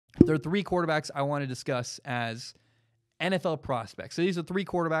There are three quarterbacks I want to discuss as NFL prospects. So these are three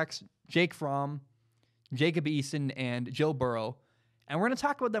quarterbacks: Jake Fromm, Jacob Eason, and Joe Burrow. And we're going to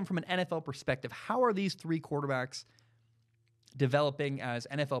talk about them from an NFL perspective. How are these three quarterbacks developing as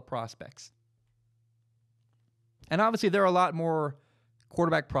NFL prospects? And obviously, there are a lot more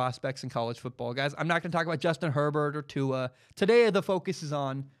quarterback prospects in college football, guys. I'm not going to talk about Justin Herbert or Tua. Today, the focus is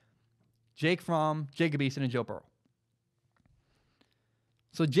on Jake Fromm, Jacob Eason, and Joe Burrow.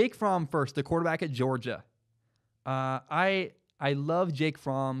 So Jake Fromm first, the quarterback at Georgia. I love Jake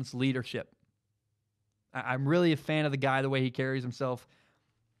Fromm's leadership. I'm really a fan of the guy, the way he carries himself.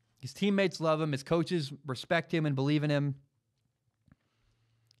 His teammates love him. His coaches respect him and believe in him.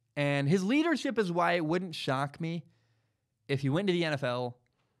 And his leadership is why it wouldn't shock me if he went to the NFL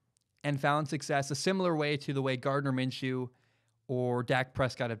and found success a similar way to the way Gardner Minshew or Dak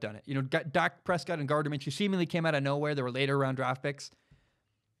Prescott have done it. You know, Dak Prescott and Gardner Minshew seemingly came out of nowhere. They were later round draft picks.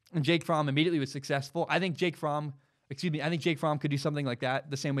 And Jake Fromm immediately was successful. I think Jake Fromm could do something like that,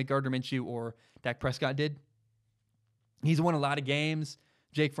 the same way Gardner Minshew or Dak Prescott did. He's won a lot of games.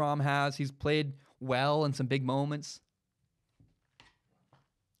 Jake Fromm has. He's played well in some big moments.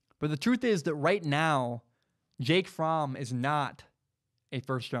 But the truth is that right now, Jake Fromm is not a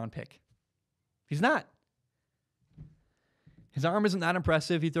first-round pick. He's not. His arm isn't that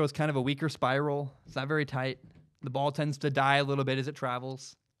impressive. He throws kind of a weaker spiral. It's not very tight. The ball tends to die a little bit as it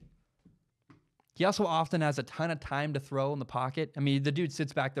travels. He also often has a ton of time to throw in the pocket. I mean, the dude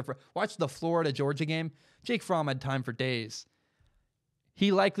sits back there watch the Florida-Georgia game. Jake Fromm had time for days.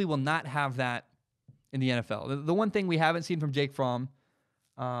 He likely will not have that in the NFL. The one thing we haven't seen from Jake Fromm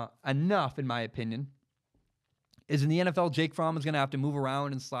enough, in my opinion, is in the NFL, Jake Fromm is going to have to move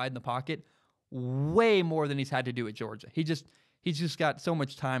around and slide in the pocket way more than he's had to do at Georgia. He's just got so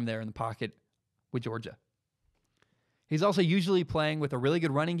much time there in the pocket with Georgia. He's also usually playing with a really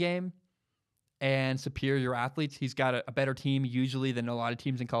good running game and superior athletes. He's got a better team usually than a lot of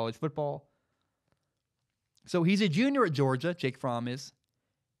teams in college football. So he's a junior at Georgia, Jake Fromm is.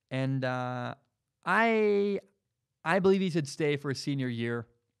 And I believe he should stay for his senior year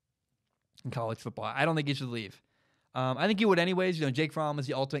in college football. I don't think he should leave. I think he would anyways. You know, Jake Fromm is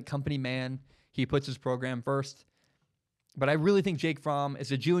the ultimate company man. He puts his program first. But I really think Jake Fromm,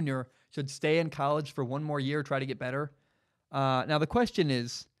 as a junior, should stay in college for one more year, try to get better. Now, the question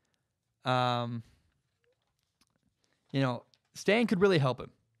is, staying could really help him.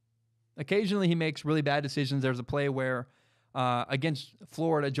 Occasionally, he makes really bad decisions. There's a play where against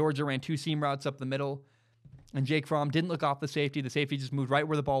Florida, Georgia ran two seam routes up the middle, and Jake Fromm didn't look off the safety. The safety just moved right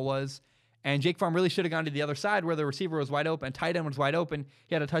where the ball was. And Jake Fromm really should have gone to the other side where the receiver was wide open, tight end was wide open.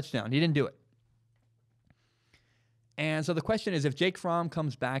 He had a touchdown. He didn't do it. And so the question is, if Jake Fromm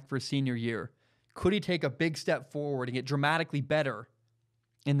comes back for his senior year, could he take a big step forward and get dramatically better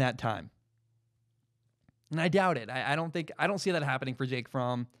in that time? And I doubt it. I don't see that happening for Jake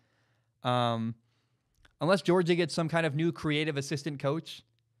Fromm. Unless Georgia gets some kind of new creative assistant coach,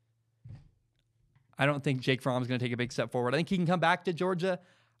 I don't think Jake Fromm is going to take a big step forward. I think he can come back to Georgia.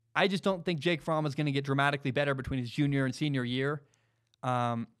 I just don't think Jake Fromm is going to get dramatically better between his junior and senior year.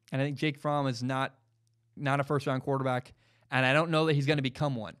 And I think Jake Fromm is not a first-round quarterback, and I don't know that he's going to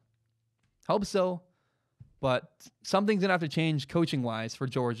become one. Hope so, but something's going to have to change coaching-wise for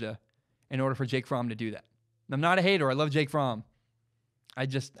Georgia in order for Jake Fromm to do that. I'm not a hater. I love Jake Fromm.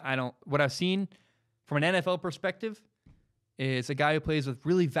 What I've seen from an NFL perspective is a guy who plays with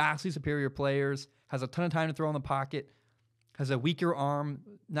really vastly superior players, has a ton of time to throw in the pocket, has a weaker arm,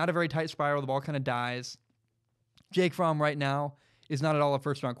 not a very tight spiral. The ball kind of dies. Jake Fromm right now is not at all a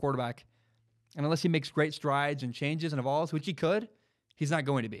first-round quarterback. And unless he makes great strides and changes and evolves, which he could, he's not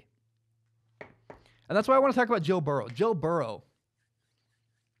going to be. And that's why I want to talk about Joe Burrow. Joe Burrow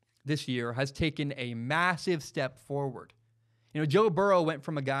this year has taken a massive step forward. You know, Joe Burrow went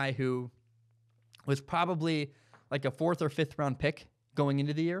from a guy who was probably like a 4th or 5th round pick going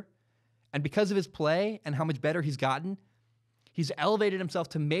into the year. And because of his play and how much better he's gotten, he's elevated himself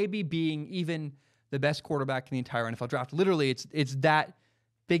to maybe being even the best quarterback in the entire NFL draft. Literally, it's that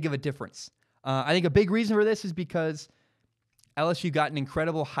big of a difference. I think a big reason for this is because LSU got an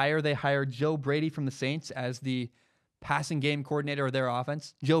incredible hire. They hired Joe Brady from the Saints as the passing game coordinator of their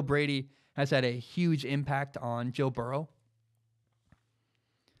offense. Joe Brady has had a huge impact on Joe Burrow.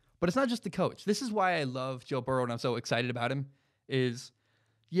 But it's not just the coach. This is why I love Joe Burrow and I'm so excited about him is,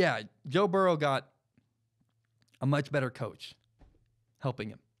 yeah, Joe Burrow got a much better coach helping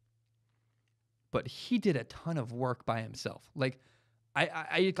him. But he did a ton of work by himself. Like,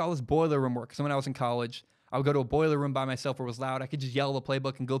 I call this boiler room work. So when I was in college, I would go to a boiler room by myself where it was loud. I could just yell the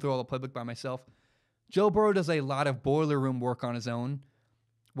playbook and go through all the playbook by myself. Joe Burrow does a lot of boiler room work on his own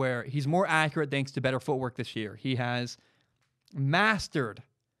where he's more accurate thanks to better footwork this year. He has mastered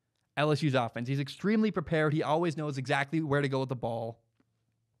LSU's offense. He's extremely prepared. He always knows exactly where to go with the ball.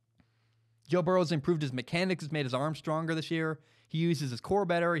 Joe Burrow's improved his mechanics, has made his arm stronger this year. He uses his core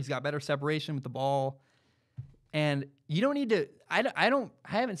better. He's got better separation with the ball. And you don't need to, I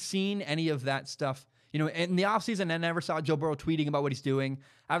haven't seen any of that stuff. You know, in the offseason, I never saw Joe Burrow tweeting about what he's doing.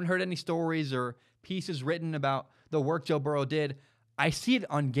 I haven't heard any stories or pieces written about the work Joe Burrow did. I see it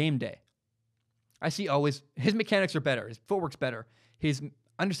on game day. I see always his mechanics are better. His footwork's better. His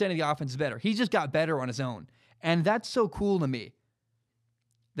understanding the offense is better. He's just got better on his own. And that's so cool to me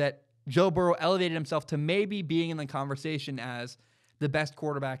that Joe Burrow elevated himself to maybe being in the conversation as the best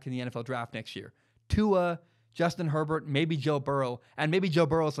quarterback in the NFL draft next year. Tua, Justin Herbert, maybe Joe Burrow, and maybe Joe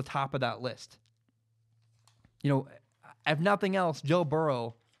Burrow is the top of that list. You know, if nothing else, Joe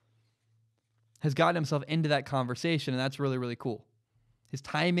Burrow has gotten himself into that conversation, and that's really, really cool. His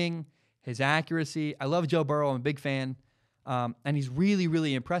timing, his accuracy. I love Joe Burrow. I'm a big fan. And he's really,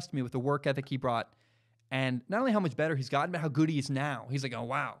 really impressed me with the work ethic he brought. And not only how much better he's gotten, but how good he is now. He's like, oh,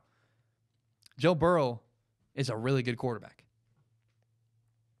 wow. Joe Burrow is a really good quarterback.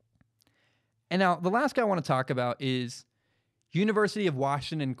 And now the last guy I want to talk about is University of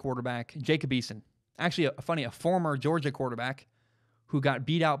Washington quarterback Jacob Eason. Actually, a former Georgia quarterback who got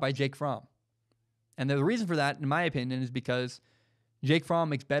beat out by Jake Fromm. And the reason for that, in my opinion, is because Jake Fromm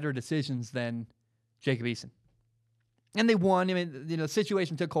makes better decisions than Jacob Eason. And they won. I mean, you know, the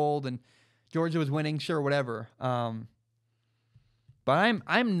situation took hold and Georgia was winning, sure, whatever. But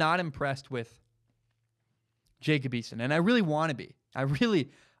I'm not impressed with Jacob Eason, and I really want to be.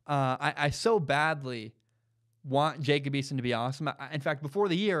 I so badly want Jacob Eason to be awesome. In fact, before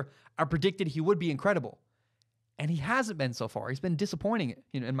the year, I predicted he would be incredible, and he hasn't been so far. He's been disappointing,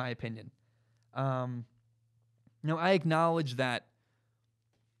 you know, in my opinion. I acknowledge that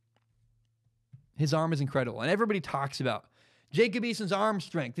his arm is incredible, and everybody talks about Jacob Eason's arm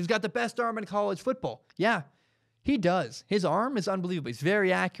strength. He's got the best arm in college football. Yeah, he does. His arm is unbelievable. He's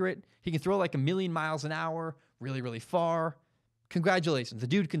very accurate. He can throw like 1,000,000 miles an hour, really, really far. Congratulations. The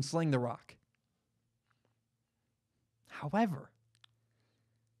dude can sling the rock. However,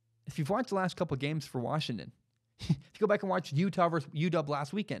 if you've watched the last couple of games for Washington, if you go back and watch Utah versus UW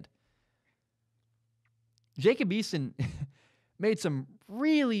last weekend, Jacob Eason made some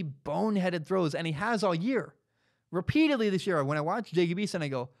really boneheaded throws, and he has all year. Repeatedly this year, when I watch Jacob Eason, I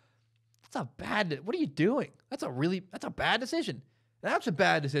go, what are you doing? That's a bad decision. That's a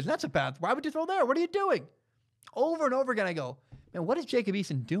bad decision. Why would you throw there? What are you doing? Over and over again, I go, man, what is Jacob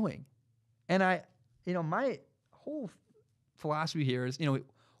Eason doing? And my whole philosophy here is,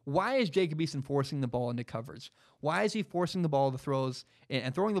 why is Jacob Eason forcing the ball into coverage? Why is he forcing the ball to throws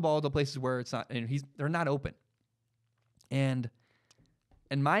and throwing the ball to places where it's not, they're not open? And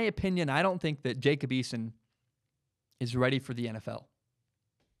in my opinion, I don't think that Jacob Eason is ready for the NFL.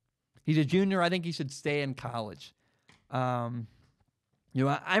 He's a junior. I think he should stay in college. I'm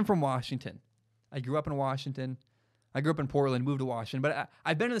from Washington. I grew up in Washington. I grew up in Portland, moved to Washington. But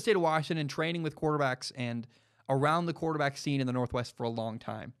I've been in the state of Washington training with quarterbacks and around the quarterback scene in the Northwest for a long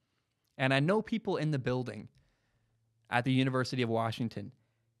time. And I know people in the building at the University of Washington.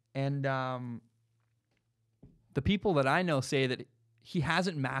 And the people that I know say that he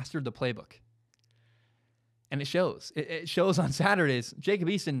hasn't mastered the playbook. And it shows. It shows on Saturdays. Jacob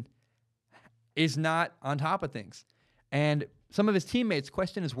Eason is not on top of things. And some of his teammates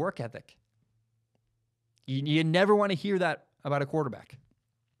question his work ethic. You never want to hear that about a quarterback.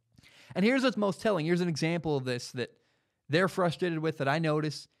 And here's what's most telling. Here's an example of this that they're frustrated with that I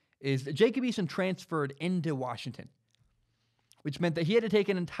notice is that Jacob Eason transferred into Washington, which meant that he had to take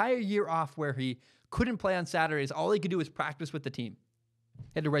an entire year off where he couldn't play on Saturdays. All he could do was practice with the team.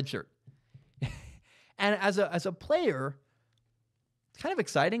 He had a red shirt. And as a player, it's kind of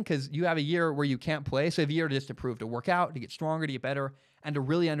exciting because you have a year where you can't play. So you have a year to just improve, to work out, to get stronger, to get better, and to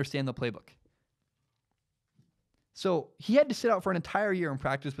really understand the playbook. So he had to sit out for an entire year and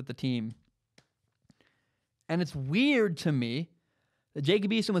practice with the team. And it's weird to me that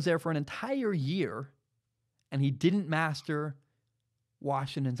Jacob Eason was there for an entire year and he didn't master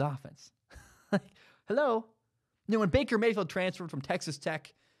Washington's offense. Like, hello? When Baker Mayfield transferred from Texas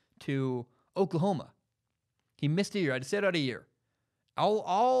Tech to Oklahoma, he missed a year. I had to sit out a year.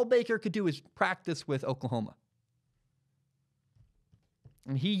 All Baker could do was practice with Oklahoma.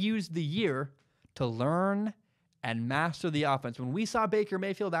 And he used the year to learn and master the offense. When we saw Baker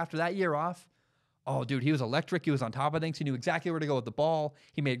Mayfield after that year off, oh, dude, he was electric. He was on top of things. He knew exactly where to go with the ball.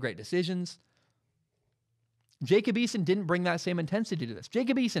 He made great decisions. Jacob Eason didn't bring that same intensity to this.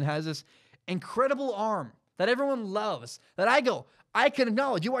 Jacob Eason has this incredible arm that everyone loves, that I can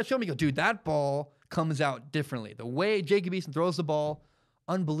acknowledge. You watch film, you go, dude, that ball comes out differently. The way Jacob Eason throws the ball,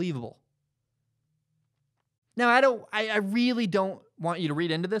 unbelievable. Now, I really don't want you to read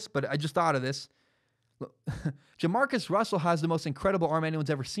into this, but I just thought of this. Jamarcus Russell has the most incredible arm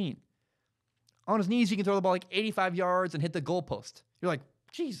anyone's ever seen. On his knees, he can throw the ball like 85 yards and hit the goalpost. You're like,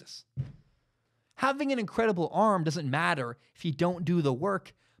 Jesus. Having an incredible arm doesn't matter if you don't do the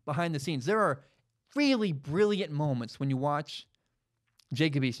work behind the scenes. There are really brilliant moments when you watch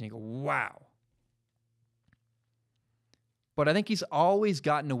Jacob Eason and you go, wow. But I think he's always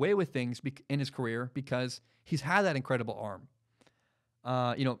gotten away with things in his career because he's had that incredible arm.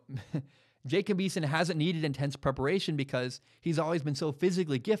 Jacob Eason hasn't needed intense preparation because he's always been so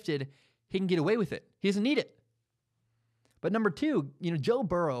physically gifted, he can get away with it. He doesn't need it. But number two, Joe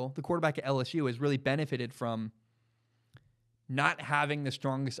Burrow, the quarterback at LSU, has really benefited from not having the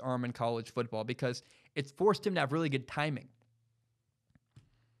strongest arm in college football because it's forced him to have really good timing.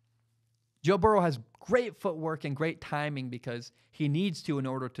 Joe Burrow has great footwork and great timing because he needs to in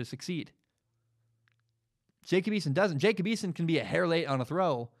order to succeed. Jacob Eason doesn't. Jacob Eason can be a hair late on a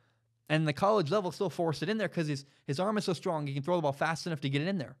throw, and the college level still force it in there because his arm is so strong, he can throw the ball fast enough to get it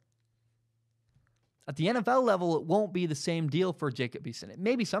in there. At the NFL level, it won't be the same deal for Jacob Eason. It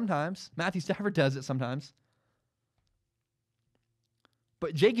maybe sometimes. Matthew Stafford does it sometimes.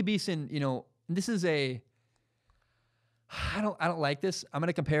 But Jacob Eason, this is I don't like this. I'm going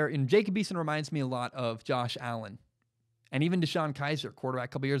to compare. Jacob Eason reminds me a lot of Josh Allen and even Deshaun Kaiser, quarterback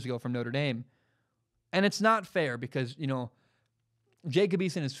a couple years ago from Notre Dame. And it's not fair because, Jacob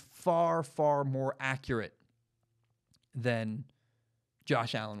Eason is far, far more accurate than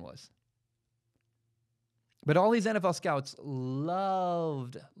Josh Allen was. But all these NFL scouts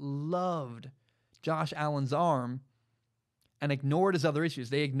loved Josh Allen's arm and ignored his other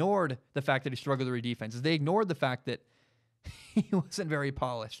issues. They ignored the fact that he struggled to read defenses. They ignored the fact that he wasn't very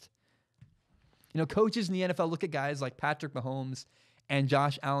polished. Coaches in the NFL look at guys like Patrick Mahomes and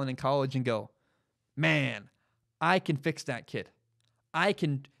Josh Allen in college and go, man, I can fix that kid.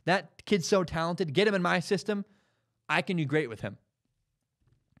 That kid's so talented. Get him in my system. I can do great with him.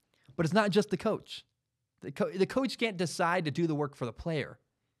 But it's not just the coach. The coach can't decide to do the work for the player.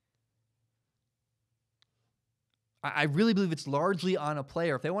 I really believe it's largely on a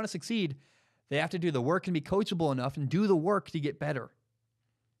player. If they want to succeed, they have to do the work and be coachable enough and do the work to get better.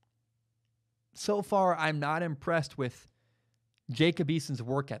 So far, I'm not impressed with Jacob Eason's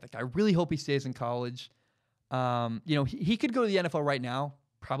work ethic. I really hope he stays in college. He could go to the NFL right now,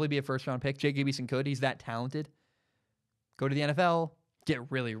 probably be a first-round pick. Jacob Eason could. He's that talented. Go to the NFL, get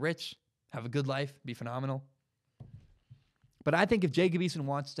really rich, have a good life, be phenomenal. But I think if Jacob Eason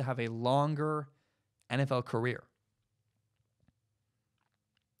wants to have a longer NFL career,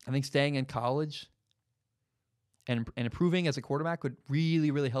 I think staying in college and improving as a quarterback would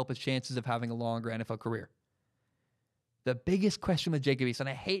really, really help his chances of having a longer NFL career. The biggest question with Jacob Eason, and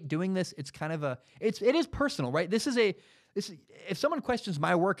I hate doing this, it's kind of it is personal, right? If someone questions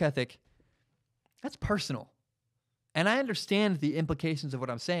my work ethic, that's personal. And I understand the implications of what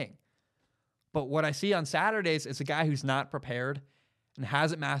I'm saying. But what I see on Saturdays is a guy who's not prepared and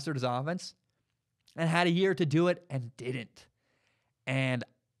hasn't mastered his offense and had a year to do it and didn't. And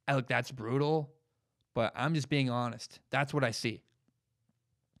look, that's brutal, but I'm just being honest. That's what I see.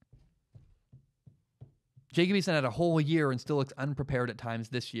 Jacob Eason had a whole year and still looks unprepared at times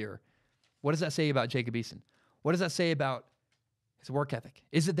this year. What does that say about Jacob Eason? What does that say about his work ethic?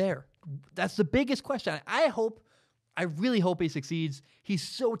 Is it there? That's the biggest question. I really hope he succeeds. He's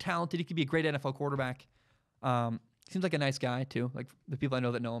so talented. He could be a great NFL quarterback. Seems like a nice guy, too. Like the people I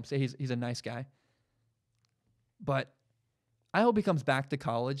know that know him say he's a nice guy. But I hope he comes back to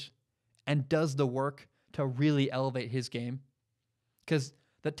college and does the work to really elevate his game. Because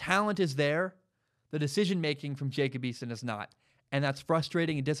the talent is there. The decision-making from Jacob Eason is not. And that's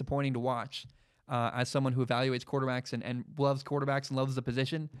frustrating and disappointing to watch as someone who evaluates quarterbacks and loves quarterbacks and loves the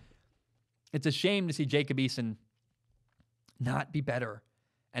position. It's a shame to see Jacob Eason not be better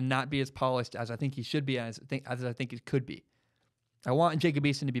and not be as polished as I think he should be, as I think he could be. I want Jacob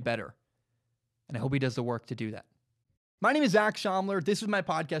Eason to be better, and I hope he does the work to do that. My name is Zach Schaumler. This is my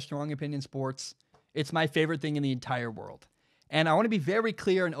podcast, Strong Opinion Sports. It's my favorite thing in the entire world. And I want to be very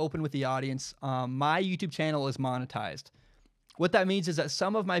clear and open with the audience. My YouTube channel is monetized. What that means is that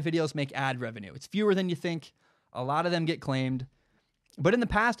some of my videos make ad revenue. It's fewer than you think. A lot of them get claimed. But in the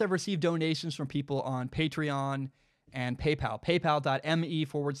past, I've received donations from people on Patreon and PayPal.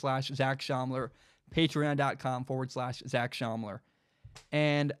 PayPal.me/Zach Schaumler. Patreon.com/Zach Schaumler.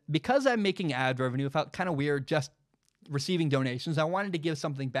 And because I'm making ad revenue, it felt kind of weird just receiving donations. I wanted to give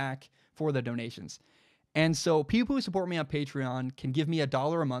something back for the donations. And so people who support me on Patreon can give me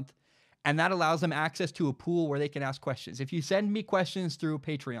 $1 a month, and that allows them access to a pool where they can ask questions. If you send me questions through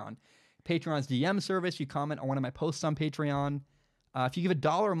Patreon, Patreon's DM service, you comment on one of my posts on Patreon. If you give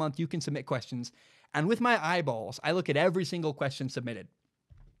 $1 a month, you can submit questions. And with my eyeballs, I look at every single question submitted.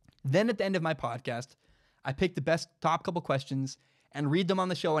 Then at the end of my podcast, I pick the best top couple questions and read them on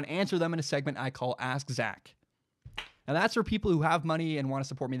the show and answer them in a segment I call Ask Zach. Now that's for people who have money and want to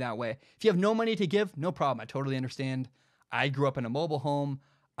support me that way. If you have no money to give, no problem. I totally understand. I grew up in a mobile home.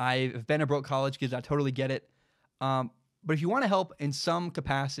 I've been a broke college kid. I totally get it. But if you want to help in some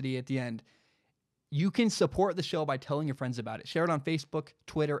capacity at the end, you can support the show by telling your friends about it. Share it on Facebook,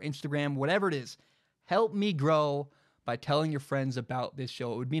 Twitter, Instagram, whatever it is. Help me grow by telling your friends about this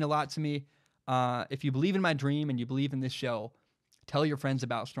show. It would mean a lot to me. If you believe in my dream and you believe in this show, tell your friends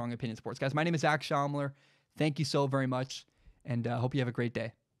about Strong Opinion Sports. Guys, my name is Zach Schaumler. Thank you so very much, and hope you have a great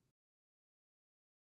day.